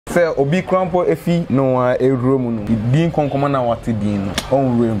Say obi crampo efi no room no. Din konkoma na wate din no.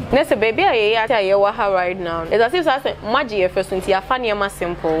 On room. Nese baby aye wa ha right now. It's as if say magic first nti afa ne ma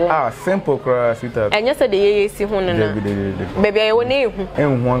simple. Simple cra sweetheart. Enye say de ye si hu no na. Baby aye wo ne ehu.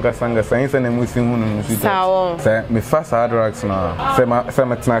 Enhu anga sanga sai na mu si hu no sweetheart. Say me fast hard drugs na. Say ma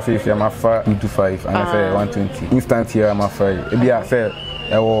tena say if ya ma fa 225 and I say 120. Instant here ma fa. E bia say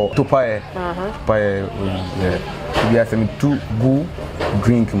ewo to pae. Pae bia say me too go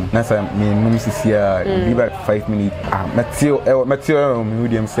drink na say me sisia be back 5 minutes material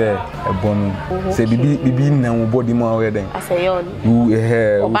medium say ebon say bibi na wo body mo we den asay on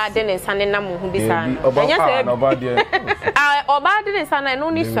oba de ne sane na mo hu bi sa enya say oba de oba de ne sane no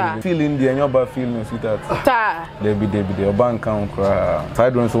ni sa feeling de enya oba feel no sweetheart ta de oba nkan kra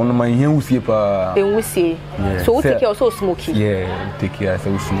side run so no man here wusie pa wusie so we take care so smoky take care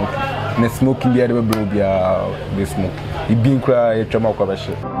say smoky na smoking bia de be blow bia be smoke e bin kra e chama kwa ba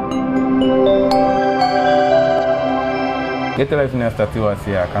she Ghetto life na start was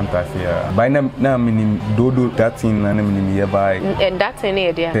here can't here by na minim dodo that thing na minim here by and that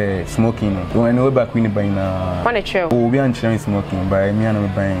thing there smoking when we back we by na one chill we an children smoking by me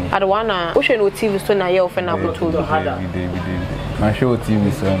and by I don't wanna we show no TV so na here ofen aboto we my show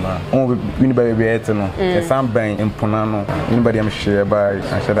TV so na we by be et no e sam ban impona no anybody am share by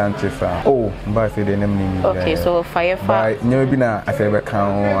and share dan chesa by say the name okay so fire by nyewe bi na I say be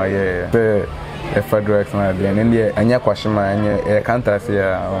kan yeah a drugs na dey and there anya kwashima anya counter say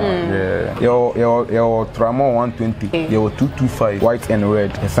your tramo 120 your 225 white and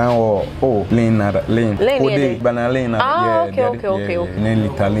red san lane ode banana lane okay then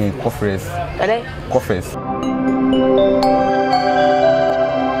literally coffers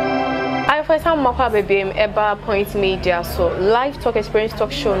first time makwa baby eba point media so live talk experience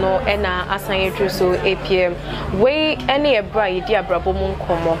talk show no na asanye dru so 8 pm we any ebra yedi abrabo mu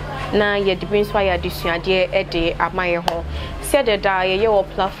nkomo na ye dibin so ya disuade e de amaye ho se de da ye wo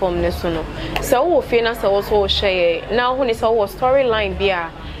platform ne so no so wo fe na so so share na ho ni so wo storyline bia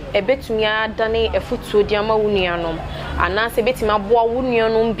ebetumi adane efutuo di ama wunuanom ana se betimi aboa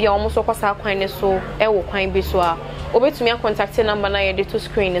wunuanom bia omo so kwasa kwan ne so e wo kwan bi so a obetumi contact number na ye de to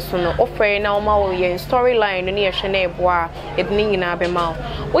screen so no offer na o ma wo ye storyline no ye hwe na eboa edini nyina be ma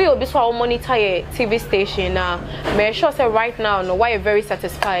we obi so a monitor ye TV station na me sure say right now no why very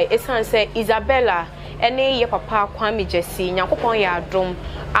satisfied it's say Isabella ene ye papa Kwame Jesse Nyankopon ya adom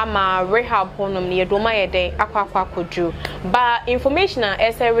ama rehab honom ne yedoma ye den akwa kodru ba information a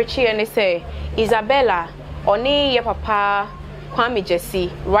ese richi ene say Isabella oni ye papa Kwame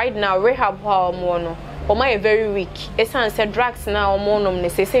Jesse right now rehab ho no Oma very weak. Esan say drugs na omonom ne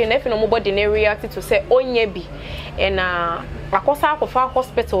say na no body na react to say onye bi and akosa akofa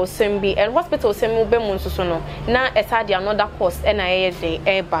hospital sembi and hospital semu be mu nso no na esa de another cost na ye de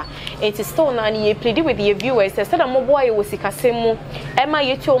eba it is still na ye plead with the viewers say that mo boy wo sikasemu ema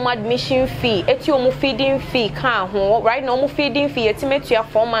yeti o admission fee eti o feeding fee kan ho right now o feeding fee etimetua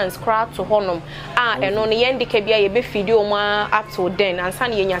 4 months cra to honom eno ne ye ndika bia ye be feed o ma ato den ansa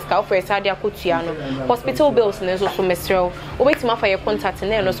ne ye nyaska offer esa de akotua no hospital bills ne so so mesrel obetima fa ye contact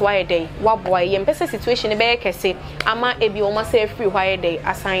na no so why day wa boy ye mpese situation be kese ama ebi o say free why day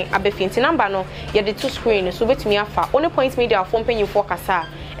assign abefinti number no ye the two screen so betumi afa only point media phone penny for kasa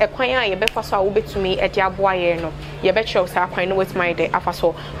e kwan a ye befa so a wo betumi e dia boa ye no ye be chew sa kwan no with my day afa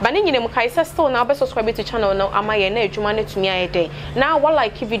so ba ne nyine mu kai say still na be subscribe to channel no ama ye na adwuma na tumi aye day na wa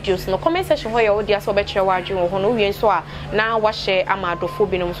like videos no comment section where you dey so be chew wa adwuma ho no wie so a na wa share ama adofo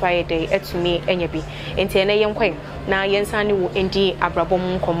binom so aye day etumi enya bi enti na ye nkwan na ye nsane wo endi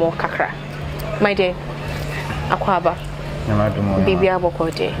abrabom nkomo kakra my day akwaba baby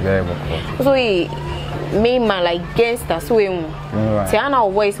abokode so me man like gangster so say ana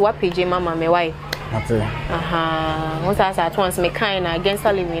voice what page mama me why once I at once me kind of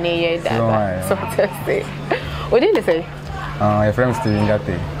gangster living here that so say what did they say your friend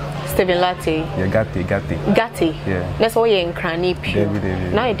Steven Latte yeah Gatti yeah that's all you cranny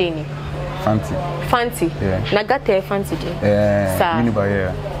now you didn't fancy na Gatti fancy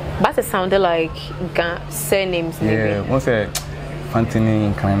yeah but it sounded like surnames yeah what's it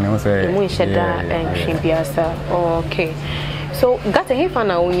Fantini kind of say and Shimbiasa okay so Gatti he fan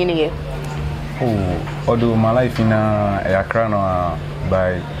now you although my life in Accra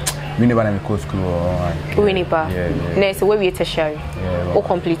by Winneba na Coast School Winneba. Next where we tertiary. O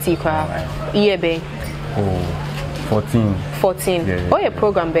complete year be. 14. Oh your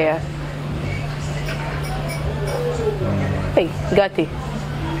program there. Hey, got it.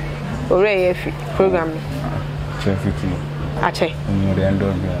 Ore program. Ache. The end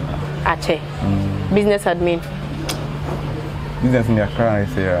of Ache. Business admin. Business in Accra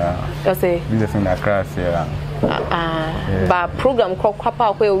is here. Business in Accra is here. But program called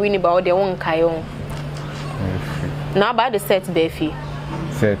Kwapa where we about their own kayon. Now by the set Befi.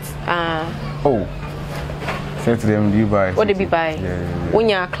 Set. Oh. Set them do you buy? What did you buy? When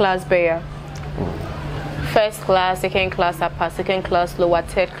you're class bear. First class, second class, upper, second class, lower,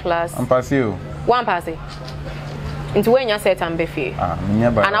 third class. I'm pass you. One pass it. Into when you set and Befi.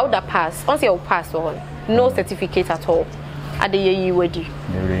 And I would have passed. Once you pass on. No certificate at all. At the year you were due.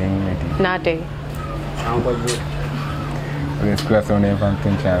 Not day. Class on them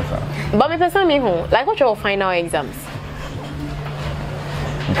chance. But me person me home. Like what your final exams?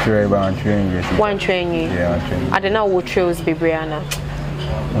 One training. Yeah, one training. I don't know what chose Bibriana.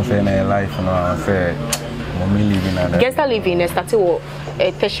 I'm saying a life now. Say, mommy living at. Guess I live in a statue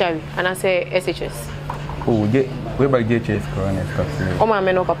tertiary, and I say SHS. Oh, we by GHS corona statue. Oh, my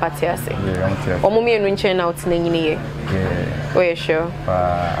men no papa tiase. Yeah, oh, mommy and winching out in the year. Yeah. Oh, yeah, sure.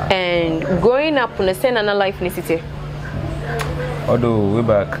 And growing up on the same another life in the city. Although way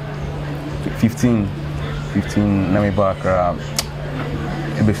back 15, now we back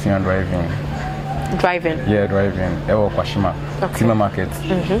driving. Yeah, driving. Ewo Kwashima. Tima market.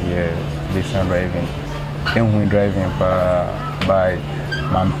 Yeah, basically driving. Then we driving by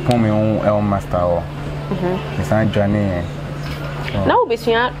my own master. It's a journey. Now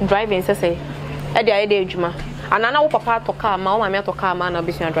basically driving say. Ede juma. And now papa to car, my mama to car man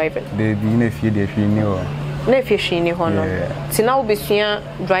basically driving. They be in a few days new. Na fish ni hono. Ti na obesua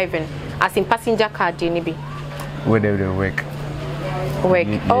driving as in passenger car dey ni bi. Where they work.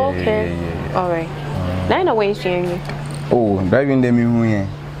 Okay. All right. Now na when you. Oh, driving them me hu yen.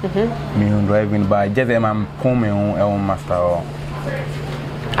 Me hu driving by just them am pon me own master.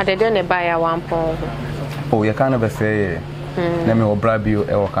 Ade dey na buy one pon. Oh, you can't ever say. Na me obra bio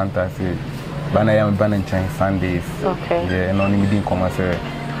e wakanta say. Ba na yam ban nchan Sundays. Okay. Yeah, no ni din come say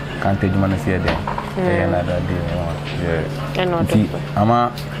can't take man see there. Another day. Yeah.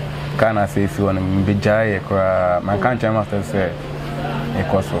 Ama kana say si wona mbejai ekra man kan chama master say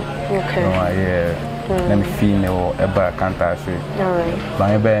ekoso. Okay. No yeah. Let me feel no eba kanta say. All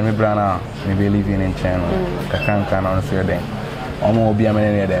right. Ba me brana me be living in China. Ka kan on say then. Omo obi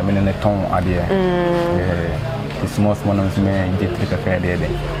amene there me ne ton ade. Yeah. The small ones me get trick ka there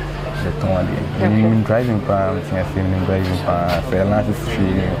then. The ton ade. Me driving pa me driving pa for license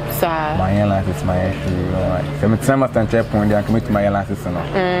free. My license is my issue. So me time after check point dey commit my license no.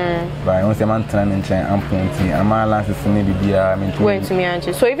 But once man turn in China am pointy, am my license me bibia me to. Wait to me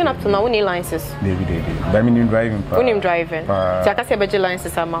anche. So even up to now we need license. Dey. But me driving pa. We need driving. So I can say better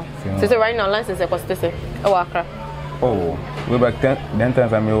license ama. So right now license e cost say e Accra. Oh, we back then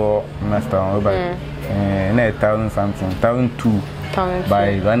times I'm your master we back. 1,000 something, 1,200.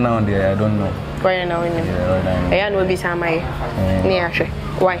 By right now there I don't know. Right now we know. Yeah, right now. I know be samai.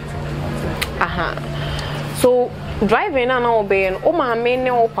 Why? So driving and obeying. Oh my main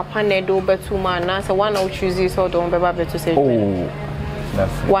no papa ne do betu man. Na so one out choose so don't be betu say. Oh,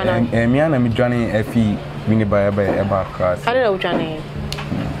 that's one. Me and me journey FE mini by eba class. I don't know journey.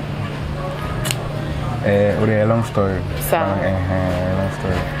 A long story. Long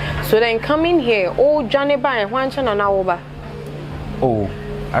story. So then coming here, oh journey by one channel now over. Oh,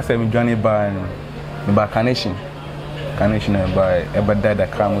 I said me journey by Carnation. Carnation by Ebadada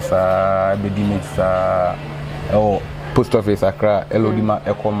Kramusa, Bedimits, oh, post office Accra, Elodima,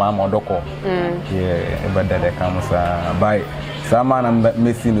 Eco Mama Doko. Yeah, Ebadada Kramusa. By some man I'm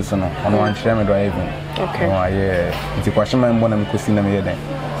missing the son on one chairman driving. Okay. Oh, yeah. It's a question I'm going to see them here then.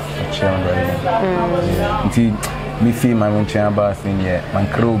 Chairman driving. Me see my own chamber in here,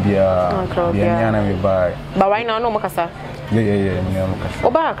 Mancrobia, Biana me buy. But right now, no Macassa. Yeah.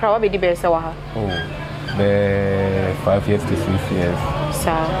 Oba Accra, what be the best? Oh, the 5 years to 6 years.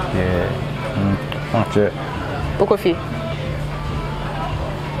 Sir. Yeah. Kofi.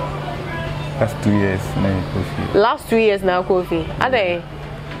 Last 2 years, now Kofi. Last 2 years now, Kofi. Are they?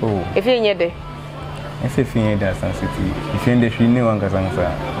 Oh. If you're there. I say in that city. If you're in the new one, but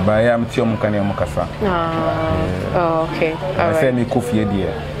I am Tiom Kanyamukasa. Oh, okay. I say me Kofi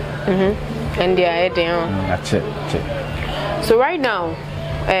dear. And they are there. Check. So right now,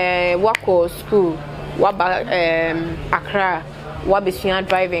 Wako school, Waba Accra, Wabishian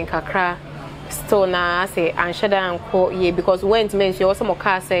driving Accra. Still now I say and shut down because when it means you also more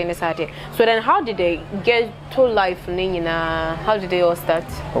car saying this idea. So then how did they get to life Nina? How did they all start?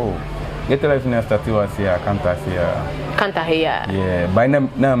 Oh, get to life in start was here, can't here. Yeah, by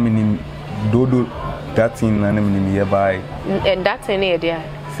now meaning do that thing and nearby. And that's an idea.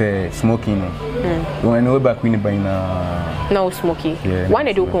 Say smoking. When we back when by now. No smoking. Yeah.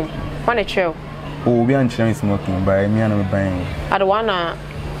 One do come. One chill. Oh, we aren't smoking by me and buying. I don't wanna.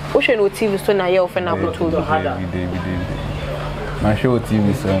 We should no TV so na you often able to. We did. My show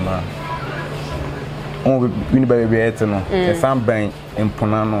TV so na. Oh, we need baby eto no. The some buying in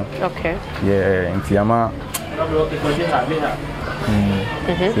Ponano. Okay. Yeah, in Tiama.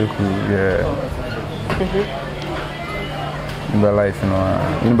 So cool. Yeah. In my life, you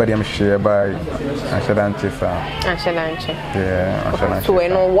know, anybody I'm share by I should answer. Yeah, I should. So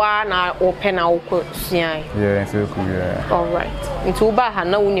no one open out yeah, so cool. Yeah. All right. Into Uba ha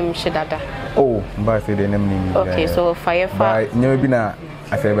na unim shedada. Oh, but say the name. Okay, so fire. Never been a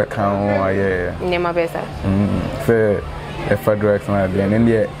I say back home. Yeah. Nema besa. Say a federal na then in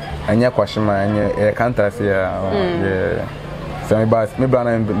the anya kwashima anya can't say yeah. So me bass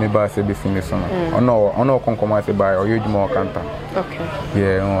say be finish no. Ono konkoma say by or you more canta. Okay.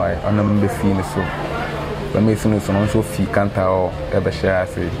 Yeah, no I ono be finish so. But me finish no so fi canta or e be share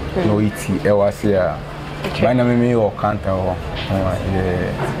say no iti e was here. By na me or canta or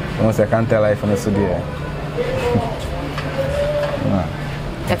yeah. Once I canta life no so there.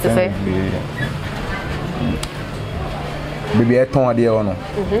 That's to say. Baby I ton ade ono.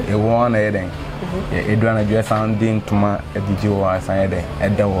 E won na den. Edwana just sounding to my edijo as I had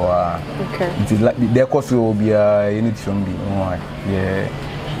okay. It is like the course will be a unit from be yeah.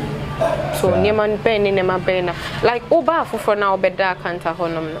 So Neman Ben in my ben like Oba for now better can't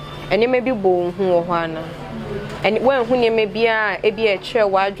honor and it may be born who or one. And when you may be a chair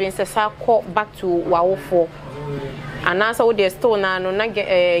while drinks a sack back to wow for and answer with their stone and not get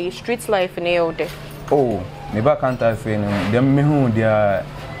a street life in the day. Oh, never can't say them me who they are.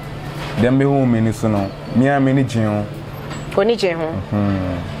 Them be home in so no. Me a many jin. Oni jin ho.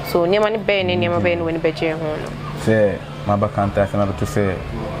 So nyama ni ben ni nyama ben when be jin ho no. Say my back can't say na to say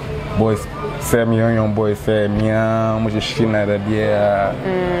boys say me young boys say me a mo shina da dia.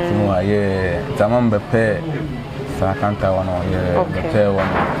 So yeah. Tamam be pe. Sa can't one yeah. Be pe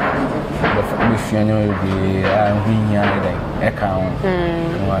one. Be fianyo be a hwinya den. E ka ho.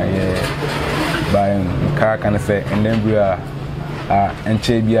 Yeah. By car can say and then we are and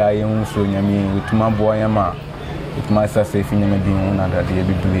Chebia, young so yammy with my boy, Yama, with my safe in the Medina that they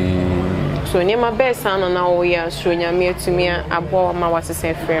be. So near my best son on our way, showing me to me, I bought my was to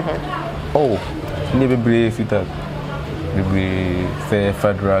say friend. Oh, never brave it up. We say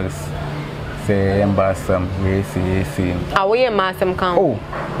federals, say ambassador, we say, I will a massam count. Oh,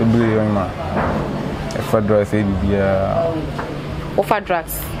 the blue man. A federal say, be a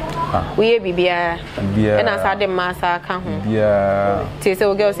federals. We be and I saw the massa come yeah. Tis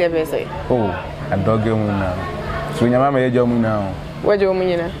a girl say, oh, a dog now. So your mamma a jom now. What do you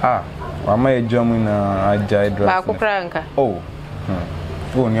mean? Ah, I may jom now. I died. Cranka. Oh,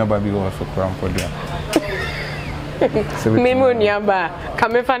 oh, near baby was so cramp for them. Mimoniamba,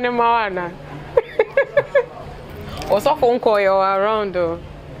 come if I know Moana. Or so phone call you around though.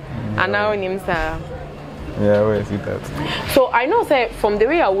 And now him, sir. Yeah, where is it that? So I know that from the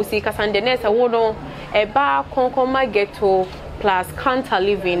way I will see, because and the next I want to a bar concoma ghetto plus can't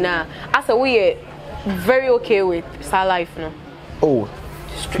live in now. As a we very okay with our life no. Oh,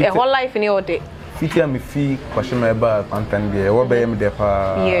 a whole life in your day. Fiti me fee question my bar content there. What by me there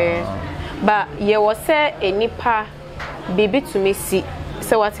pa? Yeah, but you was say a nipa baby to me see.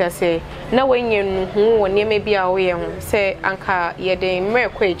 So what I say? Now when you who when you may be away, say anka ye de mere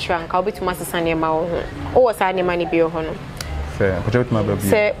quaitran, I'll be to Master Sunny Mao. Oh, was I money be your honor?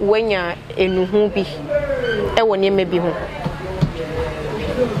 Say when you're in who be, and when you may be home.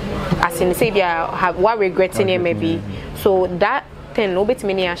 As in, say, have what regretting it maybe. So that thing, no bit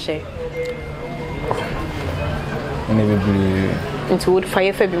many share. Into wood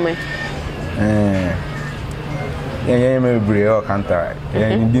fire February. Yeah, maybe or can't I?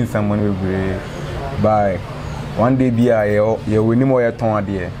 Indeed, someone will be by one day. Be I, you will more at one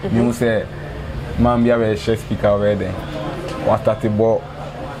dear. You say, Ma'am, you have a chef speaker already. What at the ball?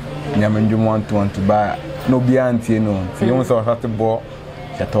 Yaman, want to buy no be auntie, no. So you also have to ball.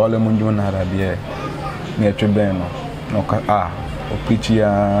 That all the moon had a dear near Trebeno. No, or pitchy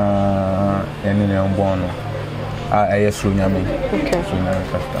any unborn. I assume Yamin. Okay,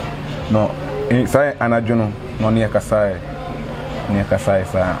 no, inside an adjournal. No near Kasai,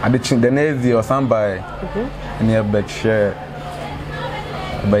 sir. I did the Nazi or somebody near bed share.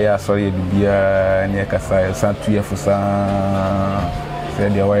 But yeah, sorry, be near Kasai, some 2 years for some.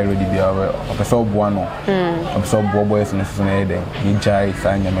 Said they were already be aware of a sub one of sub boys in the season. You jai,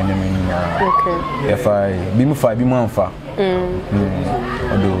 sign your many. If I be monfa.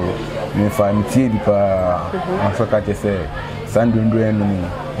 Although, if I'm tea, I'm so catch say, Sandra,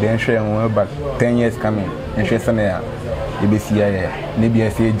 then share back 10 years coming. And she's an air. ebesi maybe I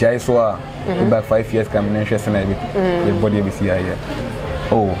say jai so back 5 years come in interest na be body ebesi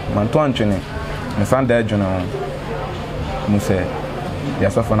oh man to antwene me sanda journal mu say ya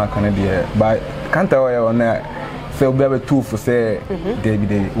so for na Canada but can't tell you on say obi be two for say dey be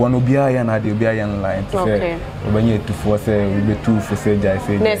dey one obi aya na dey obi aya line to say obi two for say we be two for say jai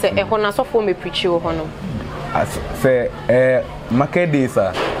say na say e ho na so for me preach ho no say market days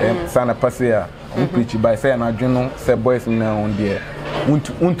sana pass ya preach by say na adweno say boys na on there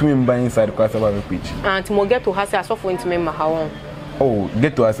unto me buy inside class about preach and mo get to has so for into me ma ha oh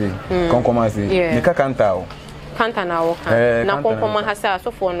get to say konkoma say me ka kanta o kanta na wo kan na konkoma ha say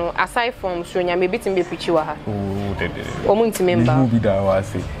so for no aside from so nya me bitim be preach wa ha oh dede o mo ntime mba mu bi da wa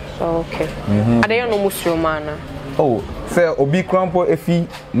say okay ade no musro mana oh say obi crampo efi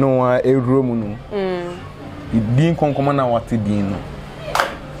no ewro mu no din konkoma na wate din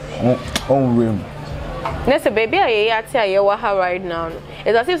no on room nese baby aye ati aye wa ha right now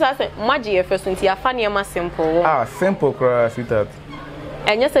is as if say magi e first nti afa ne ma simple simple cry sweetheart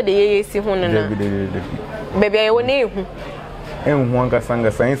enye se de ye si hu no na baby aye wo ne hu enhu anka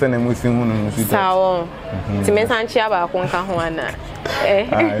sanga science na mu si hu no sweetheart sawo ti me san chia ba ko nka ho ana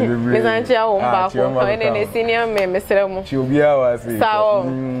me san chia wo ba ko ene ne senior me mesere mu chi obi a wa si sawo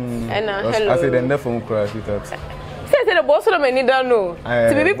ena hello I say the never cry sweetheart say the boss of me don't know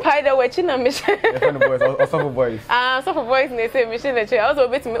to be pie the watching na mission also boys so for boys they say mission the chair also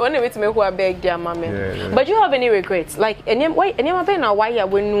bit me on wait me who beg their mama but you have any regrets like any my pain na why ya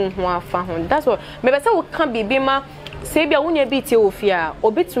we nu ho afa ho that's what maybe say we can be ma say bia wonya bi tie ofia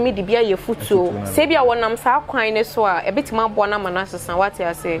obetumi de bia ye futuo say bia wonam sa kwan ne so a ebetima bo na mana sesan what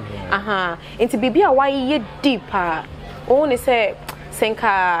ya say into bibia why ye deep o ne say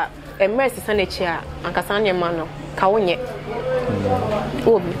senka emerse sanechi a ankasa anya ma no ka wonye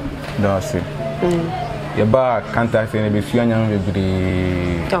obi that's it ye ba contact ne be suanya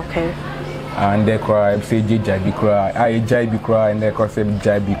bebre okay and they cry say jai bi cry I jai bi cry and they call say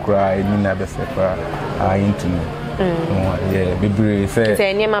jai bi cry ni na be say cry into yeah bebre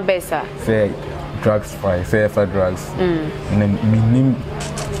say nyema besa say drugs fight say for drugs and then minim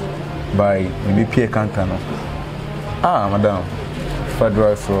by me pay counter no madam for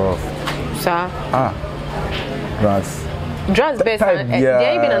drugs or sir drugs best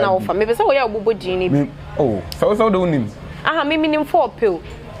there even an offer maybe say we are obobo gini so do nim me minim for pill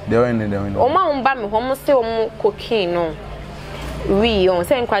there when o ma umba me ho say o cocaine no we on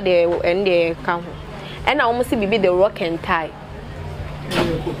say nkwa de ende ka ho and I almost see bibi the rock and tie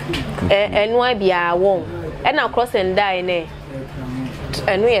and why be a won and I cross and die ne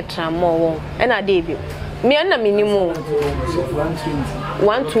and we tramo won and I debut me and minimum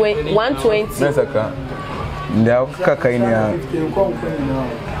 120 nesaka ndia kakaini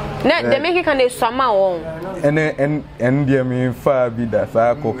na the make can dey swama won and dia me fa bi da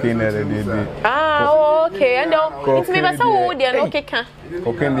sa cocaine re dey okay and it's me be say wo dey no keka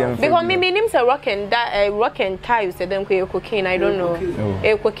cocaine dia because me nim say rock and tie you say them cocaine I don't know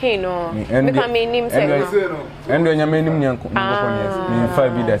cocaine no because me nim say and when you nim nyanko me fa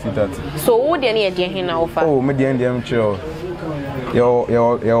bi da sit that so wo dey na dey hin na offer me dey dem chill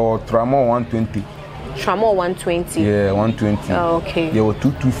your tramo 120 Tramo 120. Yeah, 120. Okay. There were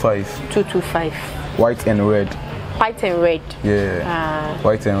 225. 225. White and red. White and red. Yeah.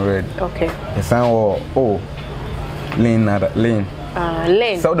 White and red. Okay. The sign was lane. Lane.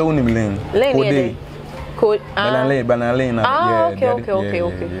 So the only lane. Lane. Code. Banana lane. Okay.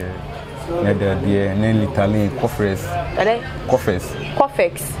 Yeah, there. Then little lane. Coffers.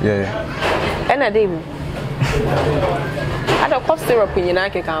 Coffex. Yeah. And a day. I don't cough syrup in your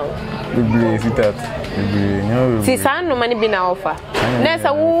account. See, son, no money been offer.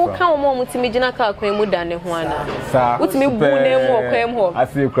 Nessa, who come home with me, Jinaka, Quemu than Juana. What's me, Boone, more Quem home? I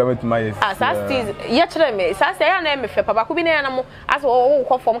feel credit my yet. I say, I name if Papa could be animal as all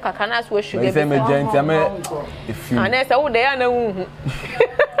call from Cacanas, where should be a giant. If you Nessa, oh, they are no.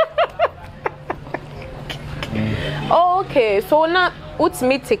 Okay, so now, what's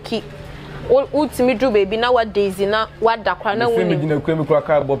me to keep? Ultimate do baby now what Daze na what da kwa na woni me kwemi kwa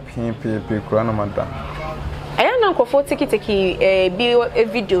ka bo pin kwa na mada aya na nkofo take bi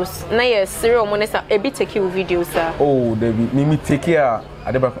videos na ye serial mo nesa e bi take videos there be me take a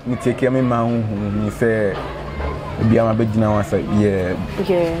adeba me take me ma hu me say bi am abegina wan say yeah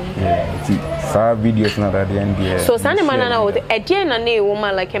sa videos na that end so sane man na wo e die na na e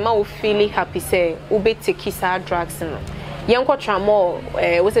woman like e ma wo feel happy say wo be take sa drugs no Yanko Tramo,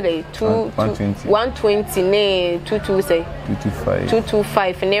 what's it? 120, ne 22 say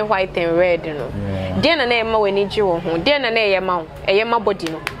 225, ne white and red, you know. Then a name when you go home, then a name a yama body,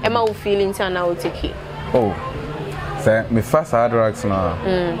 no, Emma will feel into an out take it. Say me fast hard drugs now.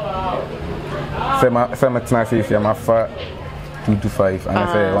 Say my tenacity if I'm 2 to 5 and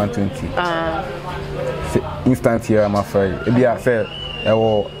I say 120. Instant here I'm afraid. Maybe I say I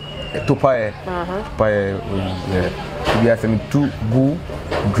will to pay. Maybe I say 2 go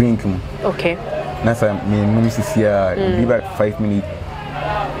drink. Okay. That's me music here. Be back 5 minutes.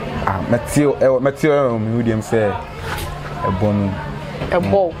 Material medium say a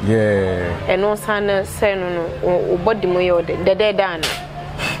ball. Yeah. And no son say no body mo the dead done.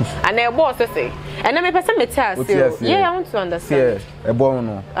 And a boss say. And I may person me tell you. Yeah, I want to understand. Yeah, a ball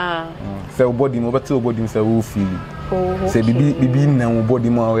no. Say body mo but body say who feel. Say bibi na body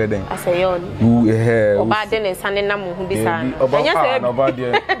mo away then. I say yo. Who eh. Oba den nsan na mo hu bi sa. Oba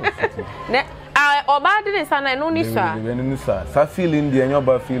there. Oba didn't say no ni sir. Sa feeling the any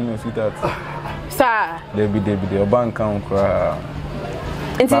oba feeling sweetheart. Sir. Debi oba nkan kra.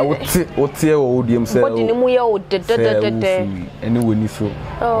 Ba wotie wo odiem say. Body ni mu ye o de. Any we ni so.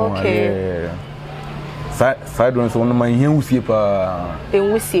 Okay. Side runs one man here we see pa.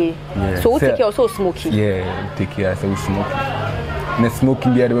 Enwusie. So we take care so smoky. Yeah, take care say we smoky. Na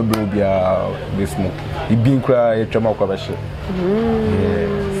smoking be the blow be smoke. E bin kra e twama kwa ba she.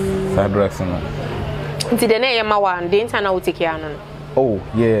 Yeah. Side drugs no. Nti de na ye ma wan de nta na wo take care no. Oh,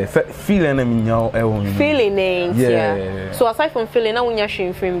 yeah. Feeling na minya e feeling yeah. So aside from feeling na wonya hwe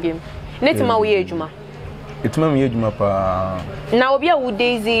mfrem biem. Netima wo ye adwuma. Etuma me adwuma pa. Na obi a wo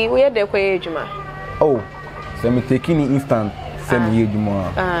Daze wo ye de kwa ye adwuma. Oh, so me taking instant say me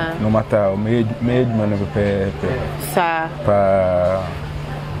adwuma. No matter me adwuma na pe. Sa. Pa.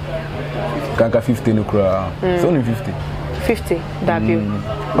 Kaka 50 no kra. So only 50. 50 W.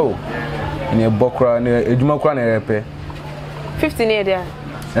 Oh. Ni bokra ni adwuma kra na repe. 50 near there.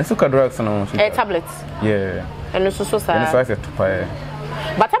 And so drugs no. Tablets. Yeah. And so sa. And so I said to pay.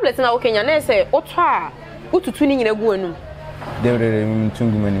 But tablets na okay nya na say otwa ututu ni nyina gu anum. They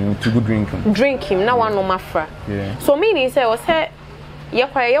to drink him now one no mafra. Yeah. So meaning say o say you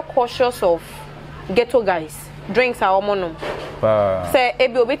cautious of ghetto guys. Drinks are omonom. Say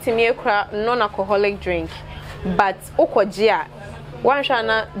ebi obetimi ekra non-alcoholic drink. But okogia one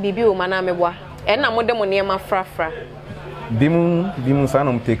shana bibi o mana mebwa. E na mo dem ne mafra. Bimu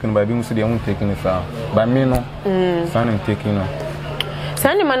sanum taken by bimu so they won't taken it by me no. Sanum taken no.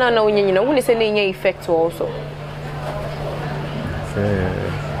 Sani mana na unyina wuni say na effect also.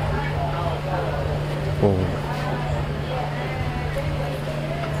 Oh.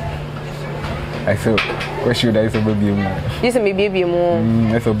 I said, what should I say, baby? This is me, baby.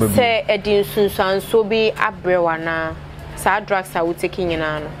 Say, Edin Sunsan, so be abrewana. Sad drugs are taking in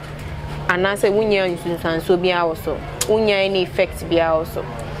an. And I say, Unya in Sunsan, so be also. Unya any effect be also.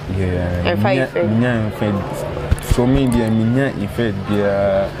 Yeah, and five effect. So, me, dear, minya effect,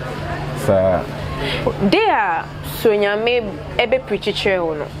 dear, sir. There. So nyame ebe preacher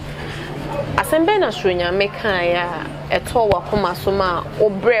no asembe na so nyame kan ya eto wakoma so ma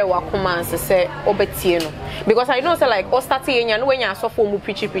obre wakoma ansese obetie no because I know say like o start yenya no wenya asofo mu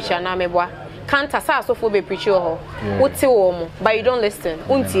preacher na meboa kanta sa asofo be preacher ho wote wo mu but you don't listen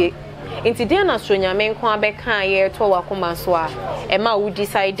untie inti dia na so nyame nko abekan ya eto wakoma so a e ma wo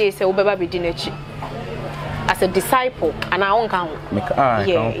decide say wo beba be di nachi as a disciple and I won't count.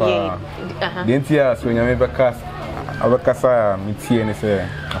 Yeah. Didn't you so nyame beka abakasa mitie ne se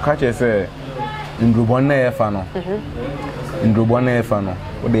akache se ndrobona efa no ndrobona efa no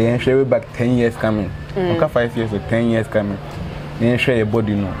o de enhwe back 10 years coming oka 5 years or 10 years coming enhwe your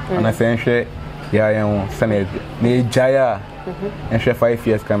body no and say enhwe ya yan sane na ejaya enhwe 5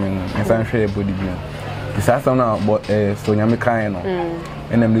 years coming and say enhwe your body bi this has na so nyame kan no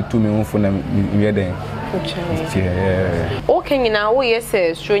enam le tumi won fo na we den okay nyina wo yes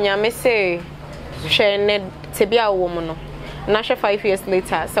so nyame say shene tebia wo mu no na hwe 5 years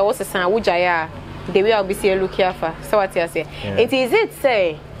later so what say wujaya the way I'll be see look here for so what you say it is it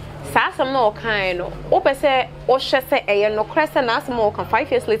say sa some no kind no o pe say o hwe say e no krese na asem o kan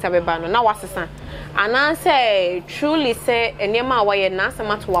 5 years later be ba no na wasesa ana say truly say enema wa ye na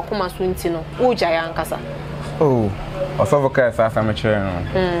asem ato wakoma so nti no wujaya nkasa oh osovo ka sa asem chere no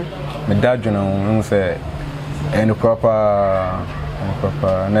me dadwo no say and proper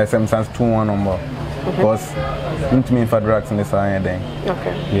na some sense 2-1 number because into me for drugs in the side then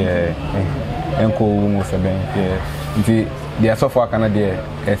okay yeah enko mo se ben yeah nti dia so for kana dia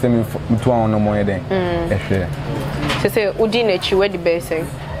e se me 2-1 no more then e hwe say udi na chi wedi be say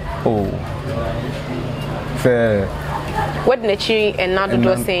oh say what na chi and now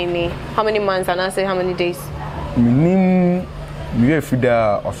do saying how many months and I say how many days minim we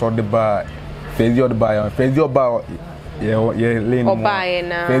frida also the bar phase your bar lane. Oba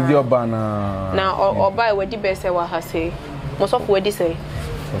na. Fezi oba na. Na oba we di best wa ha say. Most of we di say.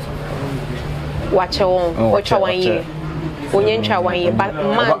 Wache won. Ocha 1 year. Onye ncha 1 year but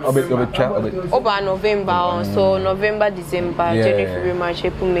months. Oba November so November, December, January, February, March,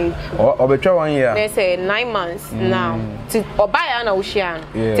 April, May. Obecha 1 year. They say 9 months now. Ti oba ya na ushia.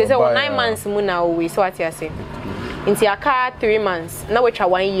 They say 9 months mu na we so what you say. Inti aka 3 months na we twa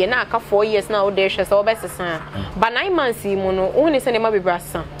 1 year na aka 4 years na we dey hwe so obesesa but 9 months mu no woni se ne ma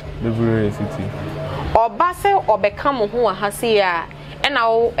bebrasa bebre city oba se obeka mo ho ha se ya e na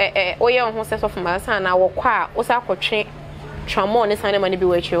o ye ho se so fama sa na wo kwa o sa akotwe twamo ne san ne ma ne bi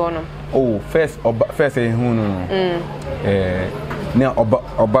wa chi ho no oh first e hu no ne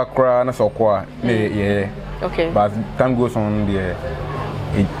oba kra na so kwa ne okay but can go on there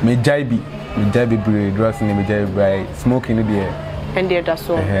me jaibi breed drugs in the bright smoking in the and there that's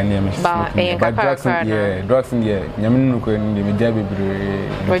so but drugs in the Yamin in the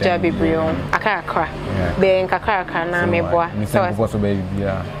Jabby Brion, a car, being Kakaka, na me boy, so baby,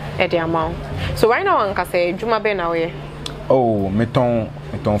 at the amount. So right now, Uncle say, Juma Benawe. Oh, meton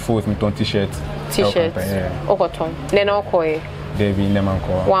force, meton t-shirt, Okoton, then all coy. They be in the man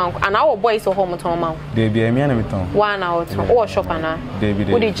call. One, and our boys are home at home. They be a man meton. 1 hour or shop and they be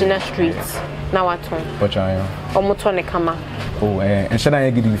the streets. Now at home. Pochayo. Or Motone come out. Oh, and should I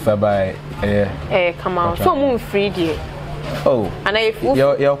get you by come out. So moon free dear. Oh, and if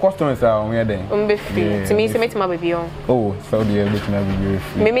your customers are on your day. Free to me, to my baby on. Oh, so the everything will be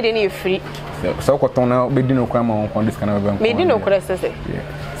free. Maybe they need free. So, cotton now, be no crime on this kind of event. Made no question.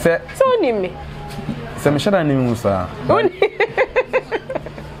 So, name me. Some shadow name, sir.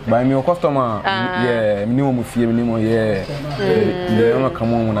 By me, customer, minimum fear, minimum, they don't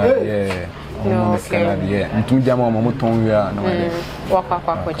come on, no, yeah, and 2 jam on Moton, we are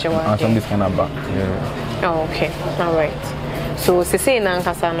walk what you want. Some this kind of back. Oh, okay, all right. So, say,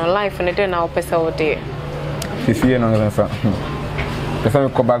 Nankasa, no life and a day now, Pesa day. This year, no, the time I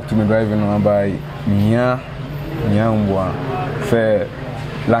come back to me driving on by Nia, say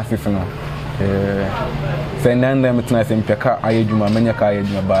last season. Send them to nice in Peka, I do my many car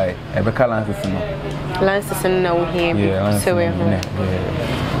by a Becca Lances no here, so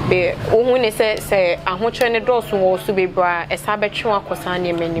be when they say, I want to draw some walls to be bra, a sabbath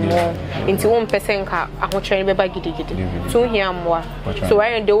cosani many more into 1% car. I want to be baggy. 2 here more. So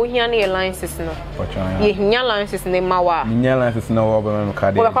I do here near alliances no. Ye alliances in the Mawa. Alliances no over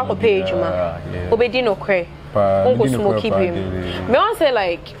card. Or a page, Obedino cray. Uncle Smoky him. May I say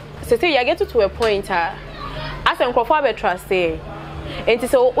like, say I get to a point as I'm crofab trust say. And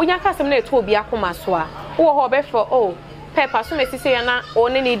so when you cast them to be a comaswa, or hobe for oh. Pepper, so Messi say, na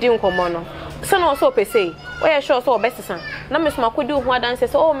only need you come son also per se. Where sure so best son. Na Miss Makudu who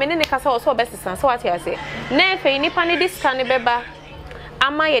dances, oh, many casa also best son. So what I say. Nefe, nipani this can beba.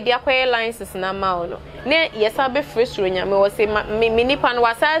 Am I a dear lines is na mauno. Ne, yes, I'll be free through me was say, minipan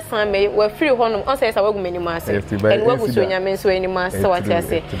was as some may were free home on says I will many mass. And what was your men so any mass, so what I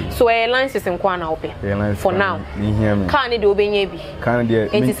say. So a lines is in Kwana open. For now, can't do be can't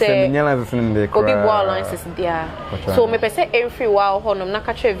say, Obi lines is there. So me per se every while honum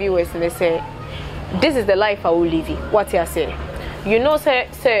nakache viewers and they say, this is the life I will live. What you say. You know, say,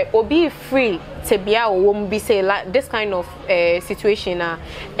 Obi free to be out won't be say like this kind of situation.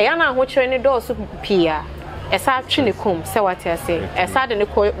 Ayana who train doors to Pia. As I actually come, say what I say. As I didn't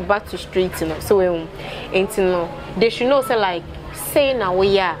call back to street, you know. So, ain't no. They should know, say like, say now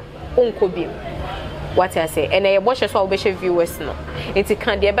we are Uncle Bim. What I say, and I watch as well, be viewers no. It's a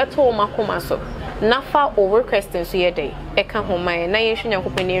candy better home, my home so. Nafa over questions so your day. I can't home my 9 years young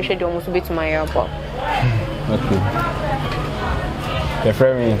company should almost be to my airport. Okay. The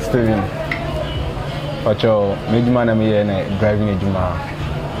friend Steven, but your midman and me driving a juma.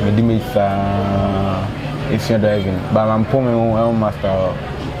 If you're driving, but I'm pouring on master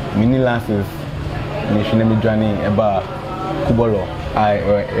mini lances. You should be joining about Kubolo. I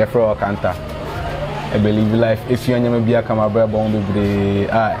refer a canter. I believe life. If you're never be a camera bomb with the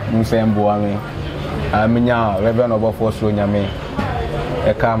Museum Boami, I mean, Reverend over for Sunyame.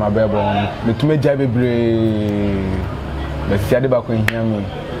 A camera bomb. The two may jabby brave. But see, I back when hear me.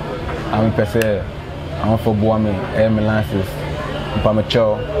 I'm per se. I'm for Boami, lances.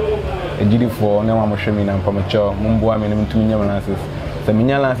 Pamacho, a giddy for no one show me and Pamacho, Mumboami, and 2 million lances. The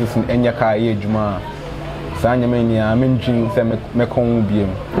minion lances in Enyaka, Juma. Sanyamania, I'm in Jing, Mekon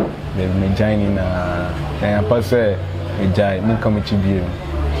Beam. They may join in a passe, a giant, Mincomichi Beam.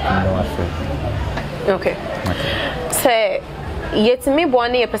 Okay. Say, yet me,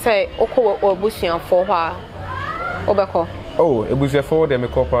 Boani, per se, Oko or Bushian for her. Obeko Oh, it was your 4 day, me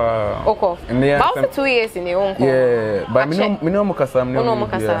copa. Okay. About 2 years in the uncle. Yeah, but minimum Casam,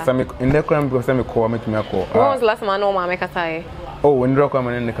 no, in the crime because I'm a call, make me a call. What was the last man, no, my Mecasai? Oh, when rock I'm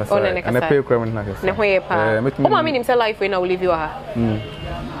in the Casa, and I pay crime in Naka. Oh, I mean, himself life when I will leave you.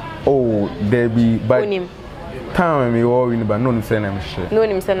 Oh, there be by him. Time me all in, but no name say I'm shit. No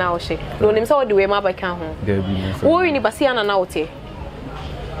name say now shit. No name say the way my back home. There be. Oh, in the Basiana now, te.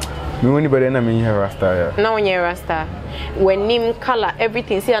 Me anybody na me here Rasta. Now when you're Rasta, when name color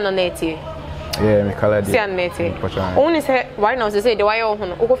everything see an neti. Yeah, me color. See an neti. Only say right now they say the why oh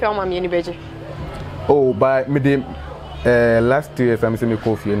go for mama any beje. Oh, by me the last 2 years I'm saying me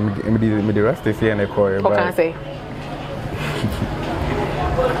coffee and me the Rasta here and I call. What can I say?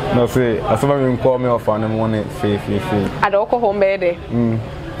 No say, as someone call me off and money say. I don't go home bed. We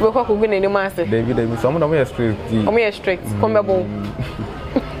go go in the master. David, some of them are strict. Are strict? Come back.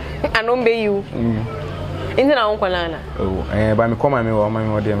 I don't pay you. Into na uncle nana. Oh, but me come and me or my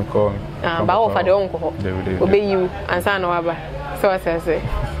mother me call. But offer the uncle. Obey you and son over. So as I say,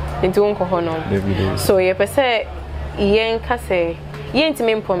 into uncle no. So you per se, yen kase, yen to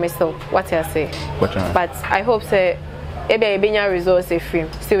me promise so what I say. But I hope say, ebe ebenya resource free.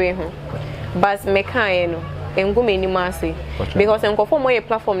 Still home. But me can no. Engu me ni mase. Because enko for more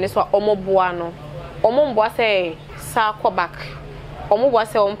platform this wa omo boa no. Omo boa say sa ko back. Omo boa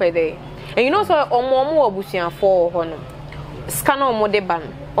say ompede. And you know so omo abusiafo ho no. Scanner omo de ban.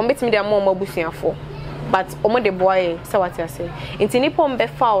 Ombetimi de omo abusiafo. But omo de boy say what I say. Nti nipo mbe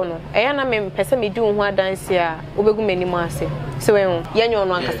fa no. Eya na me pese me di ho adanse a obegu me ni mase. So when yenyo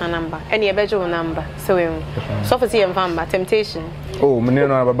no ankasa number. Ene e beje number. So when so for see emvamba temptation. Oh, me no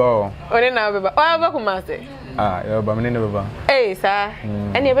baba o. O ne na baba. O baba kumase. Ah, yeah, but me no baba. Eh, sir.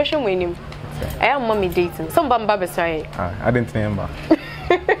 Ene e be hwe mo enim. I am mommy dating. Some bamba be say. Ah, I didn't remember.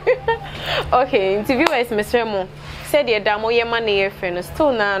 Okay, interview is Mr. Mo. Said your damo ye money ye friend.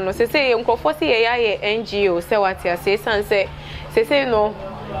 Still na no say uncle for see ye NGO say what you say say no.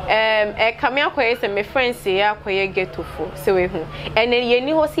 Come here say my friends say ya Ghetto for say we hu. And then ye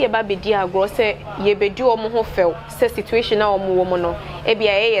ni ho see eba be di agro say ye be do omo ho fel say situation na omo wo no. E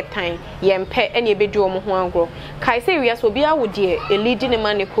bia ye time ye mpe and ye be do omo ho agro. Kai say we as obi awodie e leading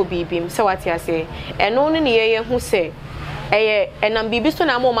man ko bibim say what you say. And no ni ye hu say enam bibi so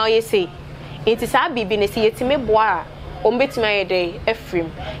na mo ma ye say enti sa bibi ne se yetime boa ombetime aye dey efrim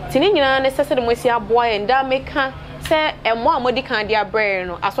tini nyina ne sese de mo si aboa e nda meka say emo amodi kan dia brand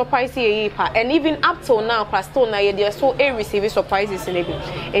no a surprise ye pa and even up till now class still na ye dey so e receive surprises in ebi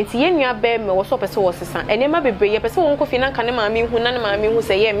enti ye nua be me wo so pese wo sesa enema bebre ye pese won ko fi na kan ne maami hu na ne maami hu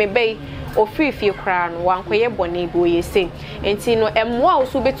say ye me be ofifie kra no wankoye bone bi oye se enti no emwa wo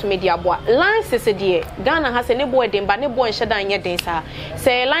so betumi di aboa license de Ghana ha se ne bo edem ba ne bo nhye dan ye den sa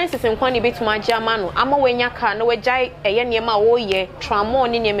se license nkwa ne betuma agya ma no ama wanya ka na wagyae eye ne ma wo ye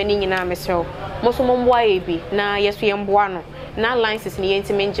tramon ne ne mani nyina mesel mo so mo mboa ye bi na yeso ye mboa no na license ne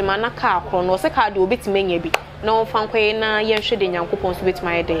yenti menjima na ka akro no se ka de obetuma nya bi na on fankoye na ye hwe de nyankopon so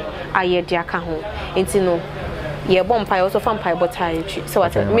betuma ye den aye de aka ho enti no ye bomb pie also fan pie but I so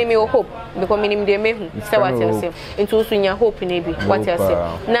what me hope because minimum de me hu say what you say into so nya hope na bi what you say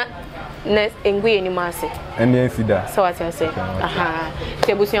na engwe ni mase ene fida so what you say aha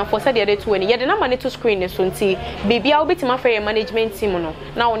tebusian for say the two ye de na mane to screen so nti bibia obetima free management team no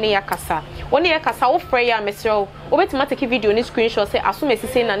na one ya kasa wo free ya mesro obetima take video ni screenshot say asomesi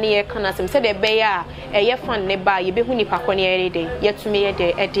say na ne ye kana sem say de be ya eye fan ne ba ye be hu ni pakọ ne ye de ye tumi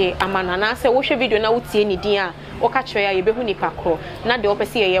ye de amana na say wo hwe video na wutie ni din a wo ka kire ya ye be hu ni pakọ na de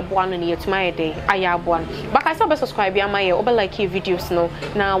opese ye boa no ne ye tuma ye de aya boa no baka say subscribe ya ma ye obe like videos no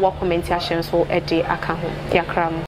na wa comment ya share so e de aka ho ya kram